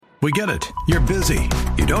We get it. You're busy.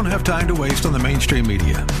 You don't have time to waste on the mainstream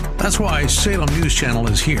media. That's why Salem News Channel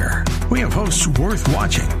is here. We have hosts worth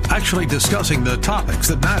watching, actually discussing the topics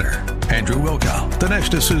that matter. Andrew Wilkow,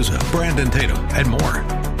 Dinesh D'Souza, Brandon Tatum, and more.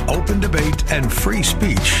 Open debate and free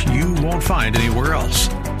speech you won't find anywhere else.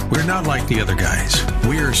 We're not like the other guys.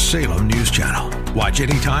 We're Salem News Channel. Watch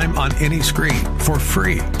anytime on any screen for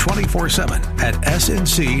free 24/7 at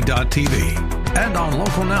snc.tv and on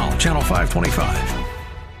Local Now, Channel 525.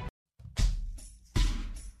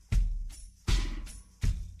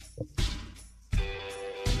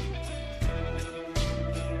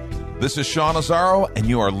 This is Sean Azzaro, and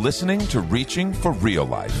you are listening to Reaching for Real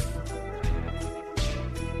Life.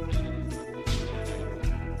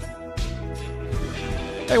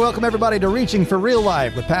 Hey, welcome everybody to Reaching for Real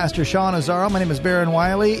Life with Pastor Sean Azzaro. My name is Baron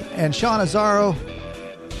Wiley, and Sean Azzaro,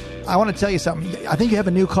 I want to tell you something. I think you have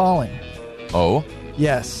a new calling. Oh?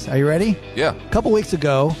 Yes. Are you ready? Yeah. A couple weeks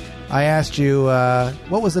ago, I asked you,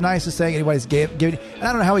 what was the nicest thing anybody's given? And I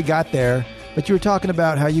don't know how we got there, but you were talking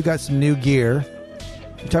about how you got some new gear.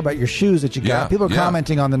 You talk about your shoes that you got. Yeah, People are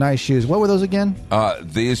commenting on the nice shoes. What were those again?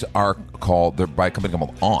 These are called, they're by a company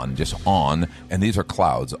called On, just On, and these are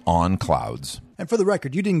Clouds, On Clouds. And for the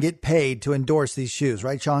record, you didn't get paid to endorse these shoes,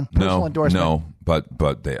 right, Sean? Personal endorsement. No, but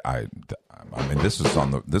I mean, this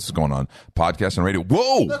is going on podcast and radio.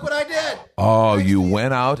 Whoa! Look what I did. Oh, you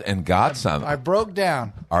went out and got some. I broke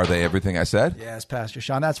down. Are they everything I said? Yes, Pastor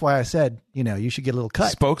Sean. That's why I said, you should get a little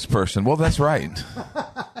cut. Spokesperson. Well, that's right.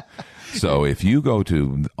 So if you go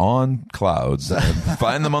to On Clouds and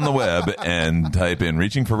find them on the web and type in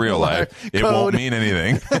Reaching for Real Life, it won't mean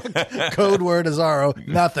anything. Code word Azzaro,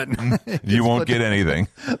 nothing. You won't get anything.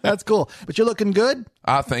 That's cool. But you're looking good.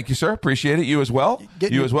 Thank you, sir. Appreciate it. You as well.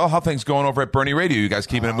 As well. How things going over at Bernie Radio? You guys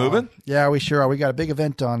keeping it moving? Yeah, we sure are. We got a big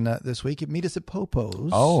event on this week. Meet us at Popo's.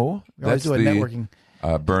 Oh, we always do a networking.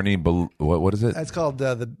 Bernie, what is it? That's called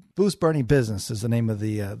the Boost Bernie Business is the name of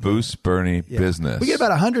the Boost Bernie Business. We get about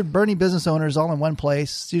 100 Bernie business owners all in one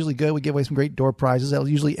place. It's usually good. We give away some great door prizes. That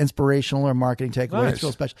was usually inspirational or marketing takeaways. Nice. It's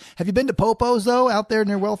real special. Have you been to Popo's, though, out there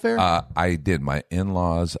near Welfare? I did. My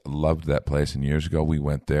in-laws loved that place, and years ago we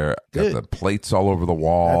went there. Good. Got the plates all over the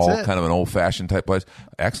wall, That's it. kind of an old-fashioned type place.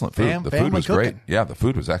 Excellent food. The food was cooking. great. Yeah, the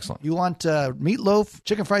food was excellent. You want meatloaf,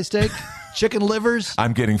 chicken fried steak, chicken livers?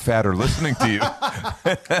 I'm getting fatter listening to you.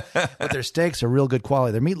 But their steaks are real good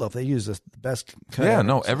quality. Their meatloaf, they use the best. Yeah,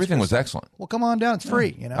 no, everything was excellent. Well, come on down. It's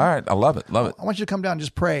free, All right, I love it. Love it. I want you to come down and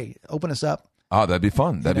just pray. Open us up. Oh, that'd be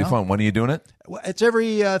fun. That'd be fun. When are you doing it? Well, it's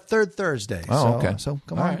every third Thursday. Oh, okay. So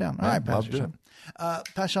come All on right. down. Yeah, All right, love Pastor to. Sean.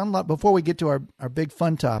 Pastor Sean, before we get to our big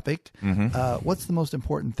fun topic, what's the most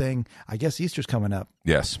important thing? I guess Easter's coming up.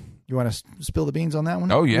 Yes. You want to spill the beans on that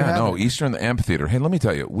one? Oh, yeah. No, Easter in the amphitheater. Hey, let me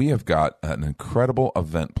tell you, we have got an incredible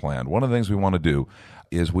event planned. One of the things we want to do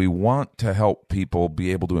is we want to help people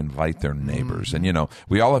be able to invite their neighbors. And,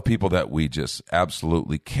 we all have people that we just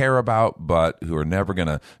absolutely care about, but who are never going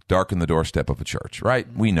to darken the doorstep of a church, right?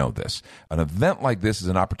 We know this. An event like this is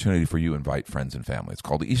an opportunity for you to invite friends and family. It's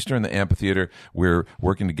called Easter in the Amphitheater. We're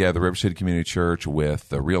working together, River City Community Church, with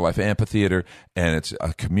the Real Life Amphitheater, and it's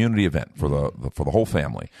a community event for the whole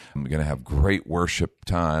family. We're going to have great worship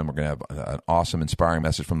time. We're going to have an awesome, inspiring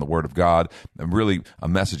message from the Word of God, and really a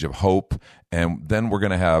message of hope. And then we're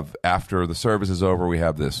going to have, after the service is over, we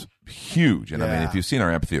have this huge, and I mean, if you've seen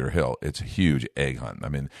our amphitheater hill, it's a huge egg hunt. I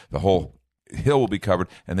mean, the whole hill will be covered,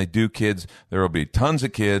 and they do kids. There will be tons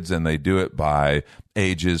of kids, and they do it by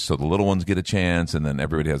ages, so the little ones get a chance, and then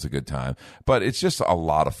everybody has a good time. But it's just a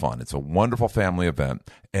lot of fun. It's a wonderful family event.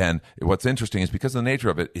 And what's interesting is because of the nature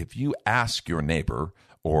of it, if you ask your neighbor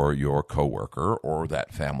or your coworker or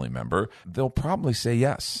that family member, they'll probably say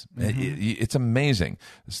yes. It's amazing.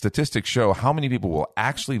 Statistics show how many people will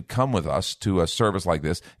actually come with us to a service like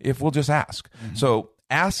this if we'll just ask. So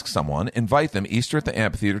ask someone, invite them. Easter at the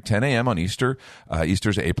amphitheater, 10 a.m. on Easter.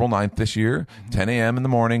 Easter's April 9th this year, 10 a.m. in the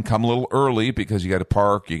morning. Come a little early because you got to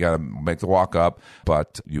park, you got to make the walk up,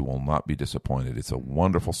 but you will not be disappointed. It's a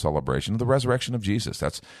wonderful celebration of the resurrection of Jesus.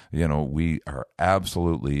 That's, we are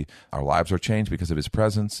absolutely, our lives are changed because of his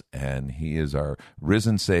presence, and he is our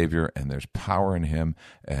risen Savior, and there's power in him,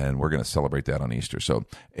 and we're going to celebrate that on Easter. So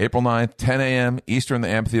April 9th, 10 a.m., Easter in the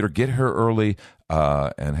amphitheater. Get here early.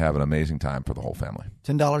 And have an amazing time for the whole family.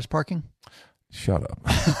 $10 parking? Shut up.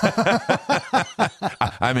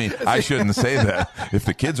 I mean, I shouldn't say that. If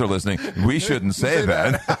the kids are listening, we shouldn't say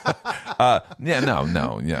that.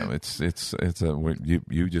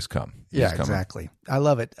 You just come. Yeah, exactly. I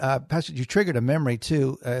love it. Pastor, you triggered a memory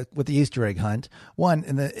too with the Easter egg hunt. One,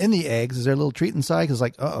 in the eggs, is there a little treat inside?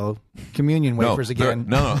 Because communion wafers again.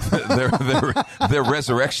 They're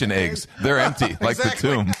resurrection eggs. They're empty, like the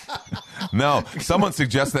tomb. No, someone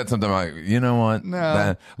suggests that something like, you know what?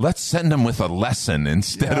 No. Let's send them with a lesson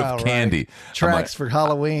instead of candy. Right. Tracks for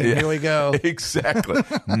Halloween. Yeah, here we go. Exactly.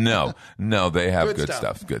 No, they have good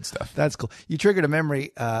stuff. Good stuff. That's cool. You triggered a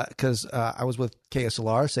memory because I was with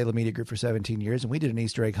KSLR, Salem Media Group, for 17 years, and we did an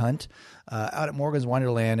Easter egg hunt out at Morgan's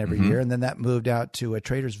Wonderland every year, and then that moved out to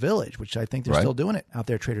Traders Village, which I think they're still doing it out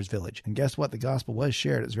there at Traders Village. And guess what? The gospel was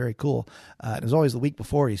shared. It was very cool. It was always the week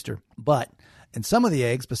before Easter, but in some of the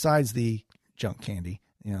eggs, besides the junk candy,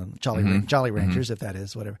 Jolly Ranchers, if that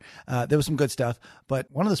is, whatever, there was some good stuff. But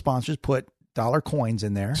one of the sponsors put dollar coins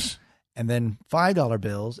in there, and then $5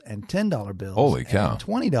 bills and $10 bills. Holy cow. And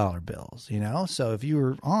 $20 bills, So if you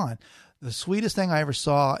were on, the sweetest thing I ever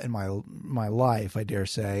saw in my life, I dare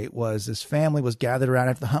say, was this family was gathered around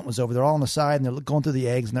after the hunt was over. They're all on the side, and they're going through the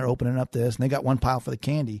eggs, and they're opening up this, and they got one pile for the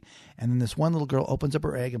candy. And then this one little girl opens up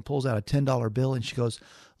her egg and pulls out a $10 bill, and she goes,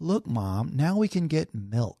 "Look, Mom, now we can get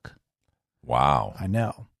milk." Wow. I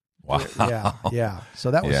know. Wow. Yeah.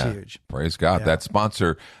 So that was huge. Praise God. Yeah. That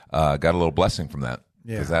sponsor got a little blessing from that.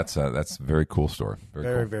 Yeah. Because that's a very cool story. Very,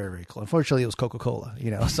 cool. very, very cool. Unfortunately, it was Coca-Cola,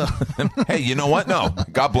 So hey, you know what? No.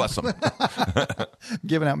 God bless them.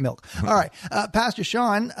 Giving out milk. All right. Pastor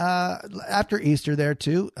Sean, after Easter there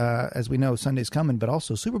too, as we know, Sunday's coming, but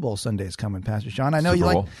also Super Bowl Sunday's coming, Pastor Sean. I know Super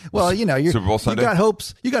you Bowl? like, you're, Super Bowl Sunday? You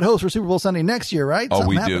got hopes for Super Bowl Sunday next year, right? Oh, Something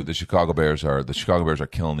we happened. do. The Chicago Bears are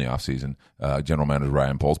killing the offseason. General Manager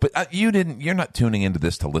Ryan Poles. But you're not tuning into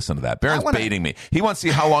this to listen to that. Barron's baiting me. He wants to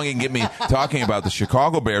see how long he can get me talking about the Chicago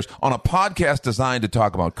Bears on a podcast designed to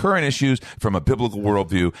talk about current issues from a biblical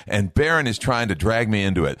worldview, and Barron is trying to drag me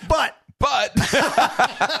into it. But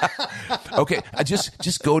okay,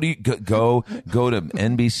 just go to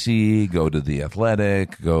NBC, go to The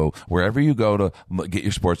Athletic, go wherever you go to get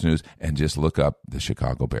your sports news, and just look up the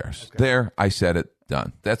Chicago Bears. Okay. There, I said it.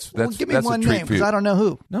 Done. That's give me that's one a treat name, for you. because I don't know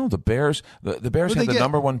who. No, the Bears. The Bears had the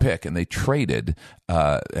number one pick, and they traded.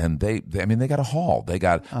 And they got a haul. They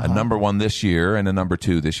got a number one this year and a number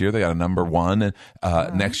two this year. They got a number one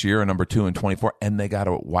next year, a number two in 24, and they got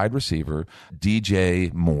a wide receiver,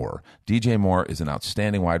 DJ Moore. DJ Moore is an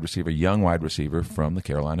outstanding wide receiver, young wide receiver from the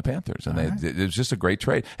Carolina Panthers, and it was just a great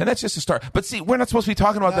trade. And that's just a start. But see, we're not supposed to be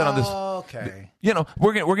talking about that on this. Okay.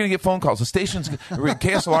 We're gonna get phone calls. The station's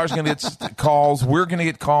KSLR is gonna get calls. We're gonna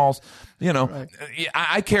get calls. Right.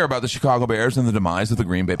 I care about the Chicago Bears and the demise of the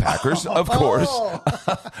Green Bay Packers, of course,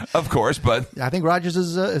 of course. But I think Rodgers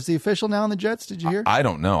is the official now on the Jets. Did you hear? I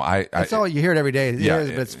don't know. That's all you hear it every day. Yeah,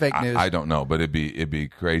 but it's fake news. I don't know, but it'd be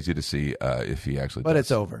crazy to see if he actually. But does.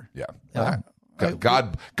 it's over. Yeah.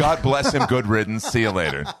 God bless him. Good riddance. See you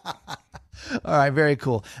later. All right. Very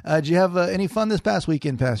cool. Did you have any fun this past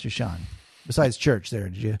weekend, Pastor Sean? Besides church there,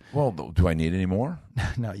 did you? Well, do I need any more?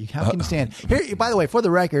 No, how can you stand? Here, by the way, for the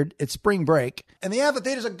record, it's spring break, and the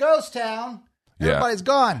amphitheater's a ghost town. Everybody's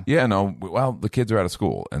gone. Yeah, no. Well, the kids are out of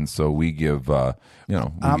school, and so we give,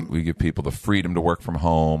 we give people the freedom to work from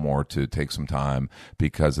home or to take some time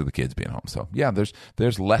because of the kids being home. So yeah,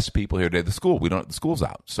 there's less people here today. The school's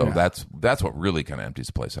out, so that's what really kind of empties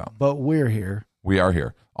the place out. But we're here. We are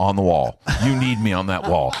here on the wall. You need me on that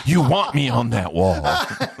wall. You want me on that wall.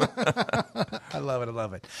 I love it. I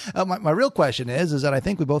love it. My real question is that I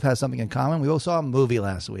think we both have something in common. We both saw a movie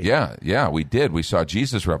last week. Yeah, we did. We saw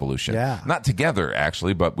Jesus Revolution. Yeah. Not together,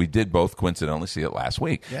 actually, but we did both coincidentally see it last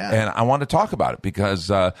week. Yeah. And I want to talk about it because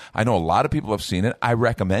I know a lot of people have seen it. I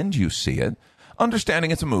recommend you see it. Understanding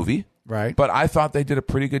it's a movie. Right. But I thought they did a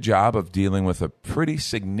pretty good job of dealing with a pretty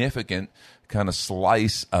significant kind of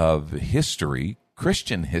slice of history,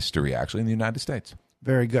 Christian history, actually, in the United States.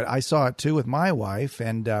 Very good. I saw it, too, with my wife,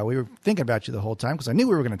 and we were thinking about you the whole time because I knew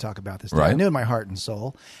we were going to talk about this today. Right. I knew in my heart and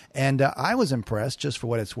soul. And I was impressed, just for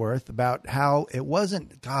what it's worth, about how it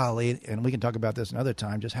wasn't, golly, and we can talk about this another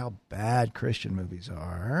time, just how bad Christian movies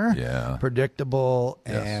are. Yeah. Predictable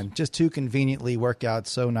and just too conveniently work out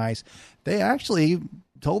so nice. They actually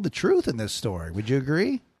told the truth in this story. Would you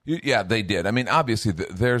agree? Yeah, they did. I mean, obviously,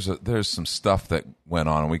 there's some stuff that went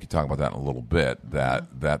on, and we could talk about that in a little bit,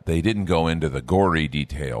 that they didn't go into the gory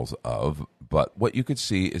details of, but what you could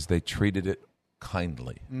see is they treated it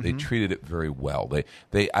kindly. Mm-hmm. They treated it very well.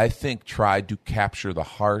 They I think, tried to capture the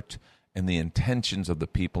heart and the intentions of the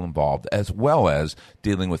people involved, as well as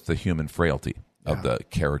dealing with the human frailty of the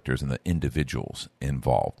characters and the individuals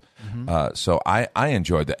involved. So I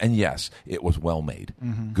enjoyed that. And yes, it was well made.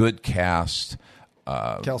 Good cast.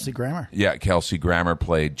 Kelsey Grammer. Yeah, Kelsey Grammer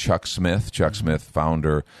played Chuck Smith. Chuck Smith,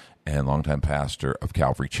 founder and longtime pastor of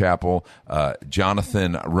Calvary Chapel.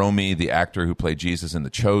 Jonathan Romy, the actor who played Jesus in The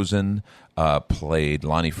Chosen, played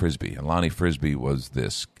Lonnie Frisbee. And Lonnie Frisbee was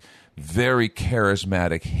this very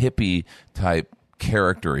charismatic, hippie-type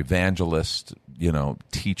character, evangelist,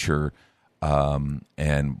 teacher,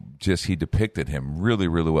 and just he depicted him really,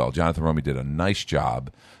 really well. Jonathan Romy did a nice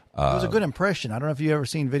job. It was a good impression. I don't know if you've ever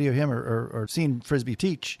seen video of him or seen Frisbee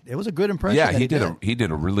teach. It was a good impression. Yeah, he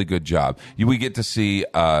did a really good job. We get to see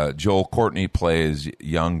Joel Courtney plays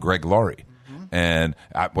young Greg Laurie. And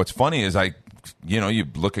what's funny is you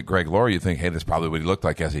look at Greg Laurie, you think, hey, that's probably what he looked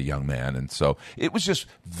like as a young man. And so it was just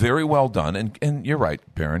very well done. And you're right,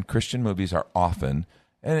 Barron, Christian movies are often,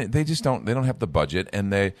 and they don't have the budget,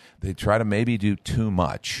 and they try to maybe do too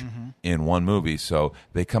much in one movie. So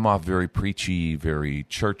they come off very preachy, very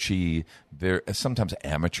churchy, they're sometimes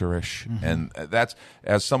amateurish. And that's,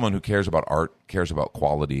 as someone who cares about art, cares about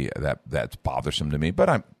quality, that's bothersome to me. But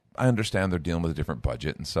I understand they're dealing with a different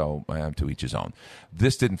budget, and so to each his own.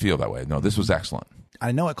 This didn't feel that way. No, this was excellent.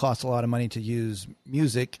 I know it costs a lot of money to use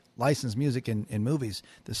licensed music in movies.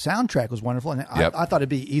 The soundtrack was wonderful, and I thought it'd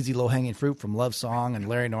be easy, low-hanging fruit from Love Song and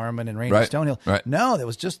Larry Norman and Randy Stonehill. Right. No, there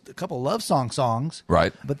was just a couple love songs.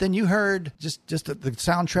 Right. But then you heard just the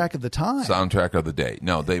soundtrack of the time. Soundtrack of the day.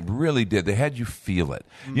 No, they really did. They had you feel it.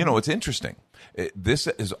 It's interesting. This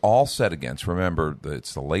is all set against, remember,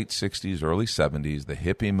 it's the late 60s, early 70s. The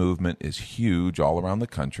hippie movement is huge all around the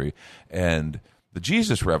country. And the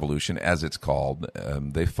Jesus Revolution, as it's called,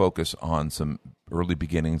 they focus on some early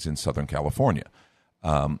beginnings in Southern California.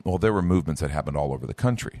 Well, there were movements that happened all over the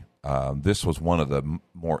country. This was one of the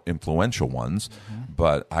more influential ones,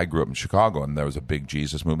 but I grew up in Chicago, and there was a big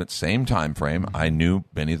Jesus movement. Same time frame. I knew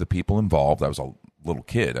many of the people involved. I was a little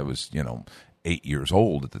kid. I was, 8 years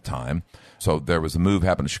old at the time. So there was a move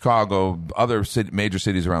happened in Chicago, other major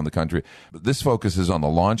cities around the country. But this focuses on the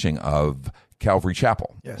launching of Calvary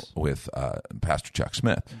Chapel with Pastor Chuck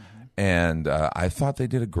Smith. And I thought they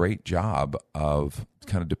did a great job of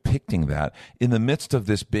kind of depicting that in the midst of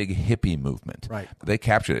this big hippie movement. Right. They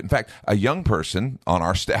captured it. In fact, a young person on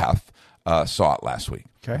our staff saw it last week.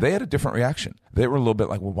 Okay. They had a different reaction. They were a little bit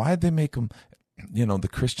like, well, why did they make them, the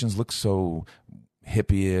Christians look so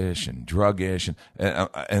hippie-ish and drug-ish,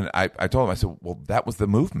 and I told him, I said, well, that was the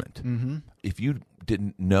movement. If you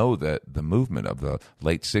didn't know that the movement of the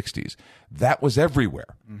late 60s, that was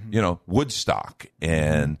everywhere. Woodstock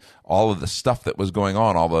and all of the stuff that was going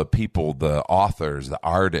on, all the people, the authors, the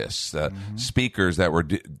artists, the speakers that were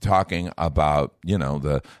talking about,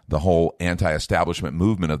 the whole anti-establishment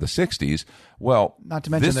movement of the 60s. Well, not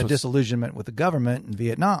to mention the disillusionment with the government in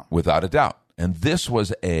Vietnam. Without a doubt. And this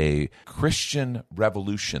was a Christian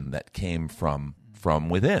revolution that came from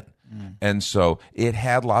within. And so it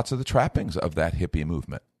had lots of the trappings of that hippie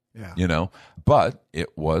movement, but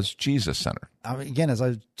it was Jesus-centered. Again, as I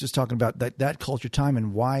was just talking about that culture time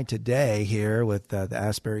and why today here with the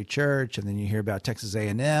Asbury Church, and then you hear about Texas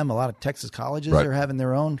A&M, a lot of Texas colleges are having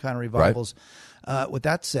their own kind of revivals. With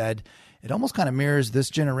that said, it almost kind of mirrors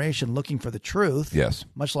this generation looking for the truth. Yes.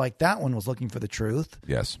 Much like that one was looking for the truth.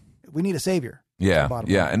 Yes. We need a savior. Yeah,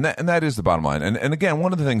 and that is the bottom line. And again,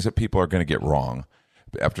 one of the things that people are going to get wrong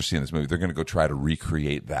after seeing this movie, they're going to go try to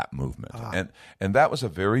recreate that movement. And that was a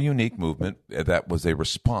very unique movement that was a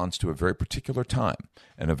response to a very particular time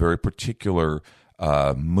and a very particular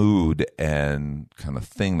mood and kind of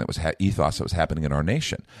thing that was ethos that was happening in our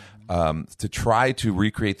nation. To try to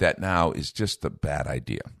recreate that now is just a bad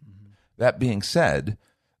idea. That being said,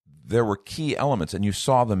 there were key elements, and you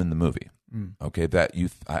saw them in the movie. Okay, that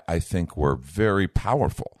I think were very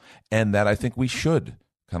powerful, and that I think we should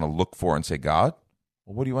kind of look for and say, God,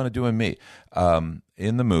 well, what do you want to do in me?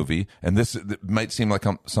 In the movie, and this might seem like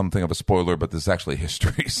something of a spoiler, but this is actually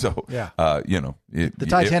history. So, the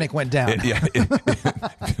Titanic went down.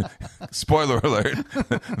 Spoiler alert: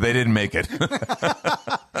 they didn't make it.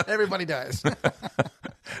 Everybody dies.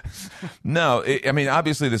 No,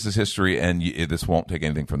 obviously this is history, and this won't take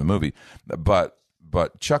anything from the movie, but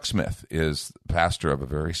Chuck Smith is pastor of a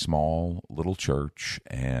very small little church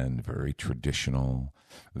and very traditional,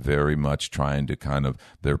 very much trying to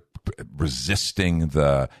they're resisting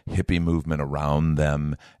the hippie movement around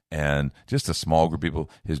them, and just a small group of people.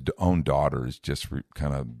 His own daughter is just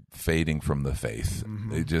kind of fading from the faith.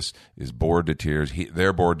 It just is bored to tears.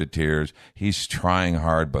 They're bored to tears. He's trying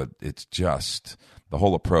hard, but it's just... the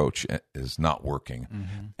whole approach is not working.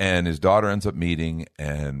 And his daughter ends up meeting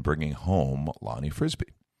and bringing home Lonnie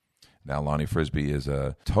Frisbee. Now, Lonnie Frisbee is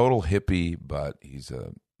a total hippie, but he's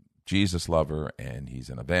a Jesus lover, and he's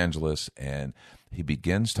an evangelist, and he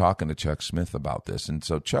begins talking to Chuck Smith about this. And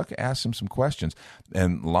so Chuck asks him some questions,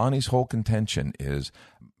 and Lonnie's whole contention is,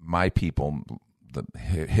 my people, the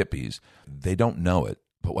hippies, they don't know it,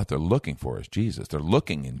 but what they're looking for is Jesus. They're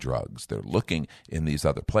looking in drugs. They're looking in these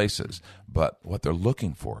other places, but what they're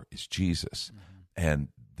looking for is Jesus. And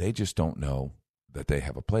they just don't know that they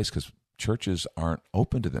have a place because churches aren't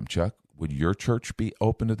open to them. Chuck, would your church be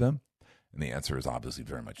open to them? And the answer is obviously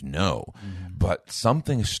very much no. But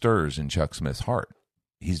something stirs in Chuck Smith's heart.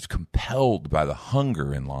 He's compelled by the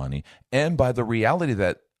hunger in Lonnie and by the reality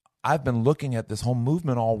that I've been looking at this whole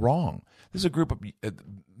movement all wrong. This is a group of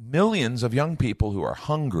millions of young people who are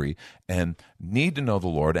hungry and need to know the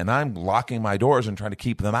Lord, and I'm locking my doors and trying to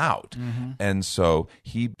keep them out. And so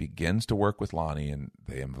he begins to work with Lonnie, and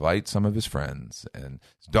they invite some of his friends, and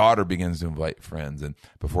his daughter begins to invite friends, and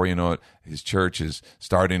before you know it, his church is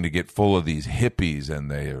starting to get full of these hippies,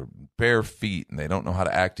 and they are bare feet, and they don't know how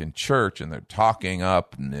to act in church, and they're talking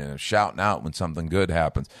up and they're shouting out when something good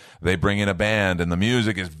happens. They bring in a band, and the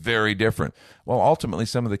music is very different. Well, ultimately,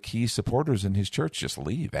 some of the key supporters in his church just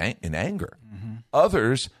leave in anger.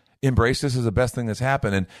 Others embrace this as the best thing that's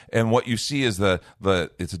happened, and what you see is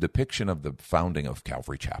it's a depiction of the founding of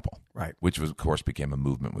Calvary Chapel, right? Which was, of course, became a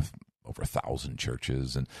movement with over 1,000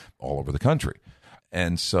 churches and all over the country.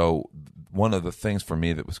 And so, one of the things for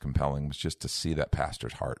me that was compelling was just to see that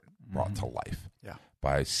pastor's heart brought to life. Yeah.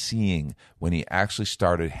 By seeing when he actually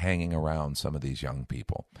started hanging around some of these young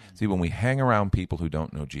people. See, when we hang around people who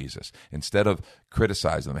don't know Jesus, instead of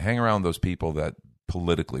criticizing them, hang around those people that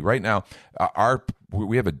politically, right now,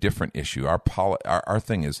 we have a different issue. Our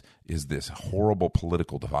thing is this horrible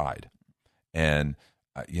political divide, and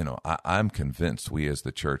I'm convinced we as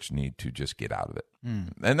the church need to just get out of it,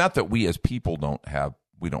 and not that we as people don't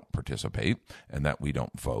participate and that we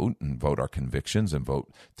don't vote and vote our convictions and vote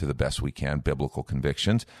to the best we can, biblical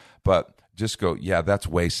convictions, but just go, yeah, that's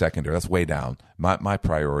way secondary. That's way down. My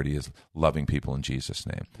priority is loving people in Jesus'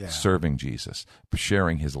 name, serving Jesus,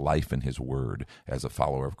 sharing his life and his word as a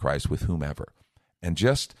follower of Christ with whomever, and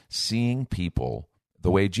just seeing people the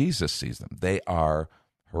way Jesus sees them. They are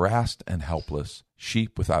harassed and helpless,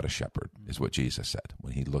 sheep without a shepherd, is what Jesus said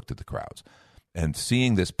when he looked at the crowds. And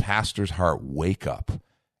seeing this pastor's heart wake up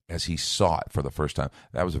as he saw it for the first time,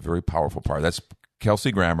 that was a very powerful part. That's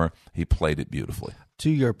Kelsey Grammer. He played it beautifully. To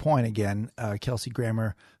your point again, Kelsey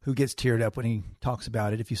Grammer, who gets teared up when he talks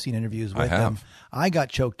about it. If you've seen interviews with him, I got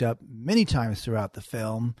choked up many times throughout the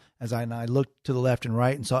film as I looked to the left and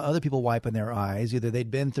right and saw other people wiping their eyes. Either they'd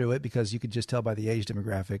been through it because you could just tell by the age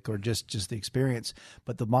demographic, or just the experience.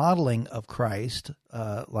 But the modeling of Christ,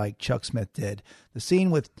 like Chuck Smith did, the scene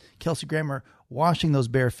with Kelsey Grammer washing those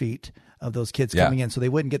bare feet of those kids coming in so they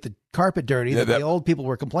wouldn't get the carpet dirty that the old people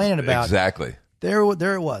were complaining about. Exactly. There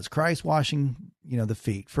it was, Christ washing, the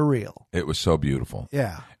feet for real. It was so beautiful.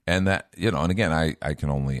 Yeah. And that, and again, I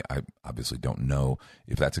obviously don't know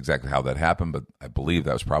if that's exactly how that happened, but I believe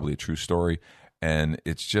that was probably a true story. And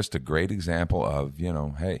it's just a great example of,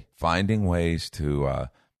 hey, finding ways to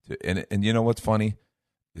and you know what's funny?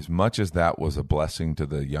 As much as that was a blessing to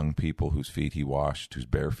the young people whose feet he washed, whose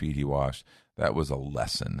bare feet he washed, that was a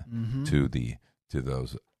lesson to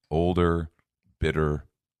those older, bitter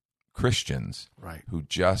Christians, right, who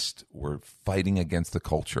just were fighting against the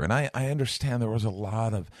culture. And I understand there was a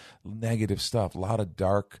lot of negative stuff, a lot of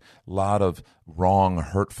dark, a lot of wrong,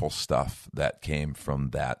 hurtful stuff that came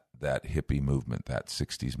from that hippie movement, that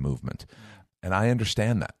 60s movement. And I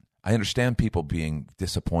understand that. I understand people being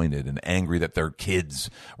disappointed and angry that their kids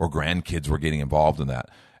or grandkids were getting involved in that.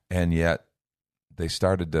 And yet they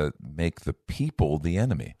started to make the people the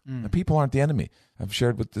enemy. The people aren't the enemy. I've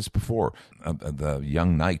shared with this before. The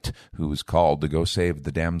young knight who was called to go save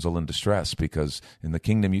the damsel in distress, because in the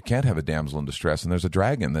kingdom you can't have a damsel in distress, and there's a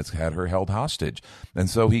dragon that's had her held hostage. And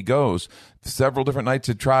so he goes. Several different knights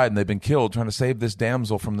had tried, and they've been killed trying to save this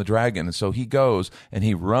damsel from the dragon. And so he goes, and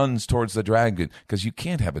he runs towards the dragon, because you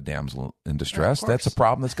can't have a damsel in distress. That's a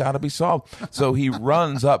problem that's got to be solved. So he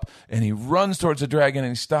runs up, and he runs towards the dragon,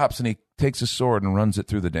 and he stops, and he takes a sword and runs it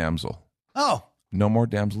through the damsel. Oh. No more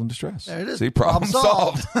damsel in distress. There it is. See, problem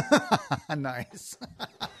solved. Nice.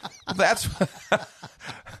 That's.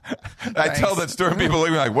 I tell that story. People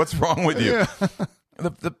are like, "What's wrong with you?"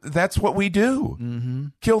 Yeah. That's what we do. Mm-hmm.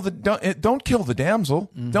 Don't kill the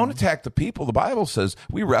damsel. Mm-hmm. Don't attack the people. The Bible says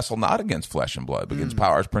we wrestle not against flesh and blood, but against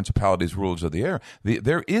powers, principalities, rulers of the air.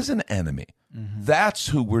 There is an enemy. Mm-hmm. That's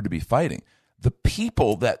who we're to be fighting. The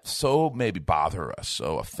people that so maybe bother us,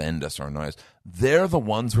 so offend us or annoy us, they're the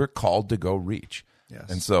ones we're called to go reach.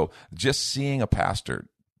 Yes. And so just seeing a pastor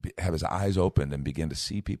have his eyes opened and begin to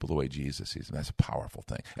see people the way Jesus sees them. That's a powerful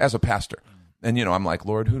thing as a pastor. And, I'm like,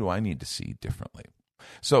 Lord, who do I need to see differently?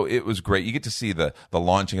 So it was great. You get to see the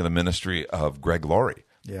launching of the ministry of Greg Laurie.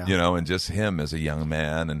 Yeah. And just him as a young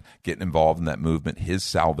man and getting involved in that movement, his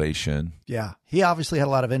salvation. Yeah. He obviously had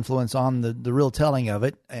a lot of influence on the real telling of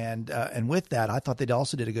it. And with that, I thought they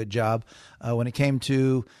also did a good job when it came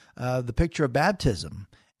to the picture of baptism.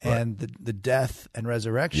 And the death and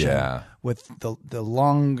resurrection with the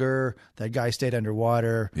longer that guy stayed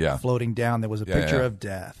underwater, floating down, there was a picture of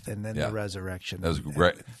death and then the resurrection. That was a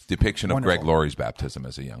great depiction of Greg Laurie's baptism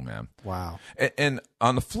as a young man. Wow. And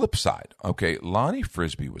on the flip side, Lonnie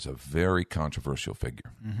Frisbee was a very controversial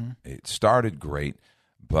figure. Mm-hmm. It started great,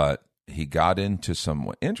 but he got into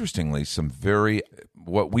some very,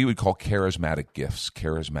 what we would call charismatic gifts,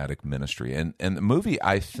 charismatic ministry. And the movie,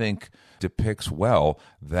 I think, depicts well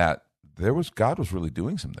that God was really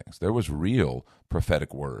doing some things. There was real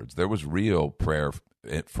prophetic words. There was real prayer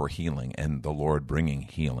for healing and the Lord bringing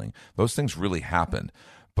healing. Those things really happened.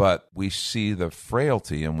 But we see the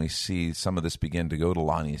frailty and we see some of this begin to go to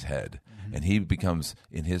Lonnie's head. Mm-hmm. And he becomes,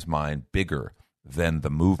 in his mind, bigger than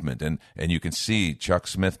the movement. And you can see Chuck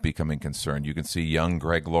Smith becoming concerned. You can see young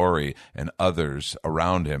Greg Laurie and others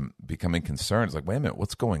around him becoming concerned. It's like, wait a minute,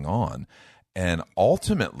 what's going on? And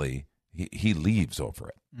ultimately, he leaves over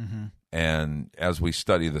it. Mm-hmm. And as we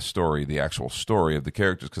study the story, the actual story of the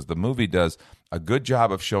characters, because the movie does a good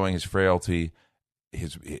job of showing his frailty,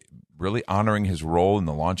 his really honoring his role in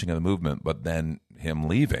the launching of the movement, but then him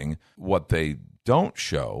leaving. What they don't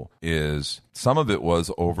show is some of it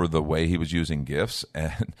was over the way he was using gifts,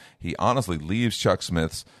 and he honestly leaves Chuck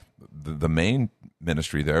Smith's the main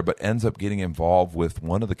ministry there, but ends up getting involved with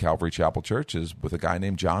one of the Calvary Chapel churches with a guy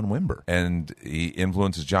named John Wimber. And he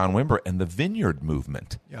influences John Wimber, and the Vineyard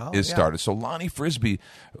movement is started. So Lonnie Frisbee,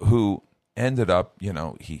 who ended up,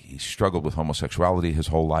 he struggled with homosexuality his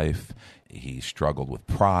whole life. He struggled with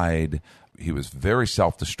pride. He was very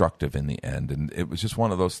self-destructive in the end. And it was just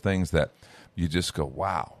one of those things that you just go,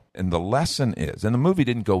 wow. And the lesson is, and the movie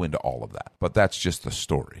didn't go into all of that, but that's just the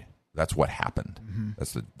story. That's what happened. Mm-hmm.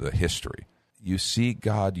 That's the history. You see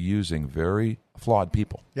God using very flawed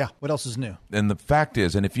people. Yeah. What else is new? And the fact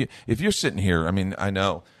is, and if you're sitting here, I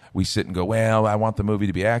know we sit and go, well, I want the movie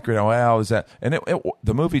to be accurate. Oh, well, is that? And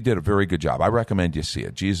the movie did a very good job. I recommend you see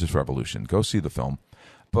it. Jesus Revolution. Go see the film.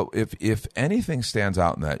 But if anything stands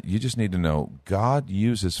out in that, you just need to know God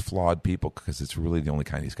uses flawed people because it's really the only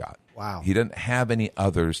kind he's got. Wow. He doesn't have any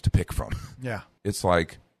others to pick from. Yeah. It's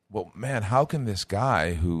like, well, man, how can this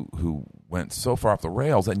guy who went so far off the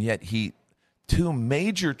rails, and yet two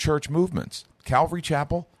major church movements, Calvary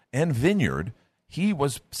Chapel and Vineyard, he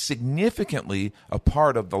was significantly a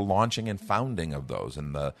part of the launching and founding of those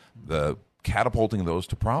and the catapulting those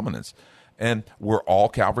to prominence. And we're all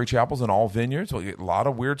Calvary Chapels and all Vineyards. A lot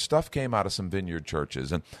of weird stuff came out of some Vineyard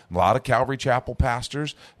churches. And a lot of Calvary Chapel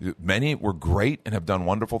pastors, many were great and have done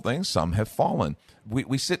wonderful things. Some have fallen.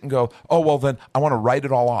 We sit and go, oh, well, then I want to write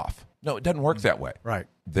it all off. No, it doesn't work that way. Right.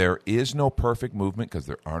 There is no perfect movement because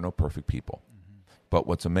there are no perfect people. Mm-hmm. But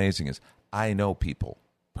what's amazing is I know people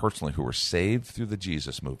personally who were saved through the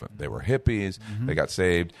Jesus movement. They were hippies. Mm-hmm. They got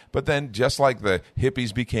saved. But then just like the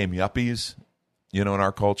hippies became yuppies, in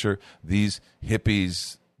our culture, these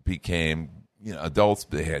hippies became, adults.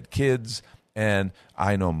 They had kids. And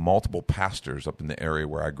I know multiple pastors up in the area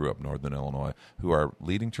where I grew up, Northern Illinois, who are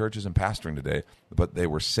leading churches and pastoring today, but they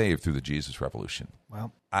were saved through the Jesus Revolution.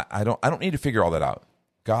 Well, I don't need to figure all that out.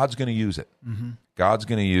 God's going to use it. Mm-hmm. God's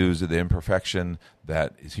going to use the imperfection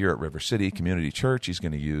that is here at River City Community Church. He's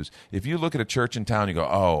going to use. If you look at a church in town, you go,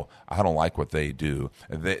 oh, I don't like what they do.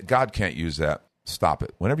 God can't use that. Stop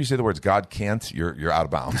it. Whenever you say the words God can't, you're out of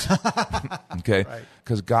bounds. Okay?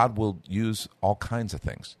 Because God will use all kinds of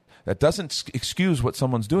things. That doesn't excuse what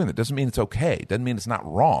someone's doing. That doesn't mean it's okay. It doesn't mean it's not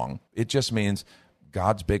wrong. It just means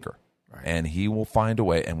God's bigger. Right. And he will find a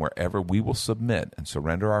way. And wherever we will submit and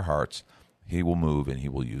surrender our hearts, he will move and he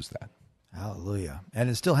will use that. Hallelujah. And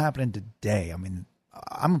it's still happening today.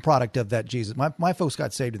 I'm a product of that Jesus. My folks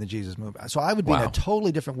got saved in the Jesus movement. So I would be in a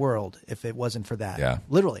totally different world if it wasn't for that. Yeah.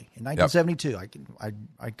 Literally. In 1972,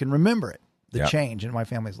 I can remember it, the change in my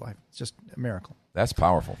family's life. It's just a miracle. That's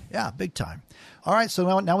powerful. Yeah, big time. All right,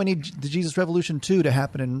 so now we need the Jesus Revolution 2 to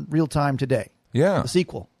happen in real time today. Yeah. The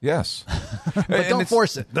sequel. Yes. But don't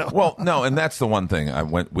force it. No. Well, no, and that's the one thing.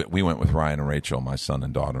 We went with Ryan and Rachel, my son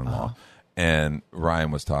and daughter-in-law. Uh-huh. And Ryan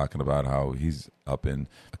was talking about how he's up in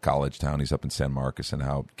a college town. He's up in San Marcos, and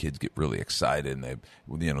how kids get really excited and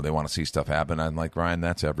they want to see stuff happen. I'm like, Ryan,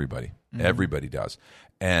 that's everybody. Mm-hmm. Everybody does.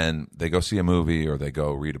 And they go see a movie or they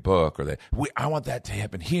go read a book or I want that to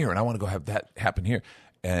happen here and I want to go have that happen here.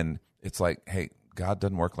 And it's like, hey, God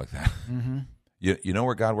doesn't work like that. Mm-hmm. You know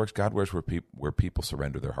where God works? God works where people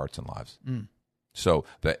surrender their hearts and lives. Mm. So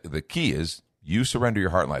the key is you surrender your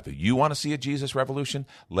heart and life. If you want to see a Jesus revolution,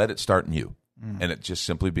 let it start in you. Mm. And it just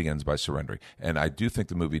simply begins by surrendering. And I do think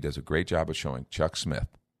the movie does a great job of showing Chuck Smith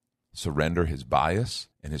surrender his bias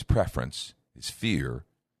and his preference, his fear,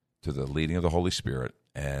 to the leading of the Holy Spirit,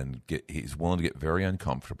 and he's willing to get very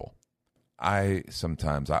uncomfortable.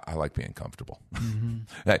 Sometimes I like being comfortable.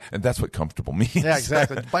 Mm-hmm. And that's what comfortable means. Yeah,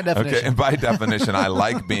 exactly. By definition. Okay, and by definition, I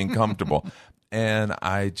like being comfortable. And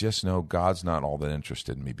I just know God's not all that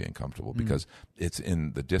interested in me being comfortable, because it's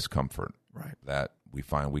in the discomfort that we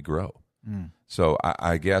find we grow. Mm. So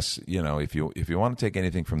I guess, if you want to take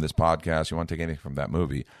anything from this podcast, you want to take anything from that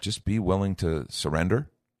movie, just be willing to surrender,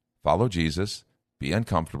 follow Jesus, be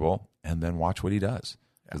uncomfortable, and then watch what he does.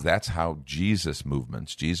 Because that's how Jesus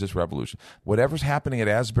movements, Jesus revolution, whatever's happening at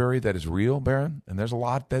Asbury that is real, Baron, and there's a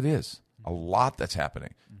lot that is, a lot that's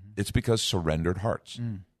happening. Mm-hmm. It's because surrendered hearts.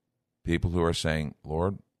 Mm. People who are saying,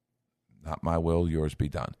 Lord, not my will, yours be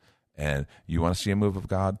done. And you want to see a move of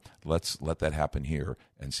God? Let's let that happen here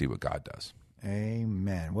and see what God does.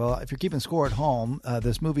 Amen. Well, if you're keeping score at home,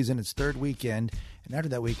 this movie's in its third weekend. And after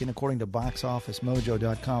that weekend, according to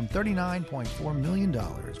BoxOfficeMojo.com, $39.4 million,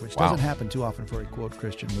 which doesn't happen too often for a, quote,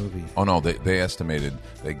 Christian movie. Oh, no, they estimated,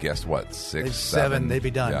 they guessed, what, 6, 7? They'd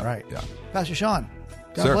be done, right. Yeah. Pastor Sean,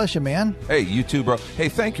 God bless you, man. Hey, you too, bro. Hey,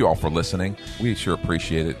 thank you all for listening. We sure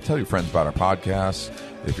appreciate it. Tell your friends about our podcast.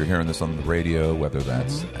 If you're hearing this on the radio, whether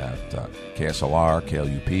that's at KSLR,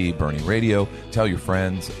 KLUP, Bernie Radio, tell your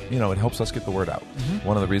friends. It helps us get the word out. Mm-hmm.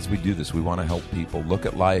 One of the reasons we do this, we want to help people look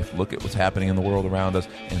at life, look at what's happening in the world around us,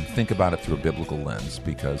 and think about it through a biblical lens,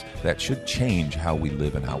 because that should change how we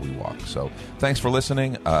live and how we walk. So thanks for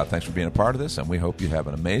listening. Thanks for being a part of this, and we hope you have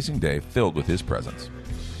an amazing day filled with His presence.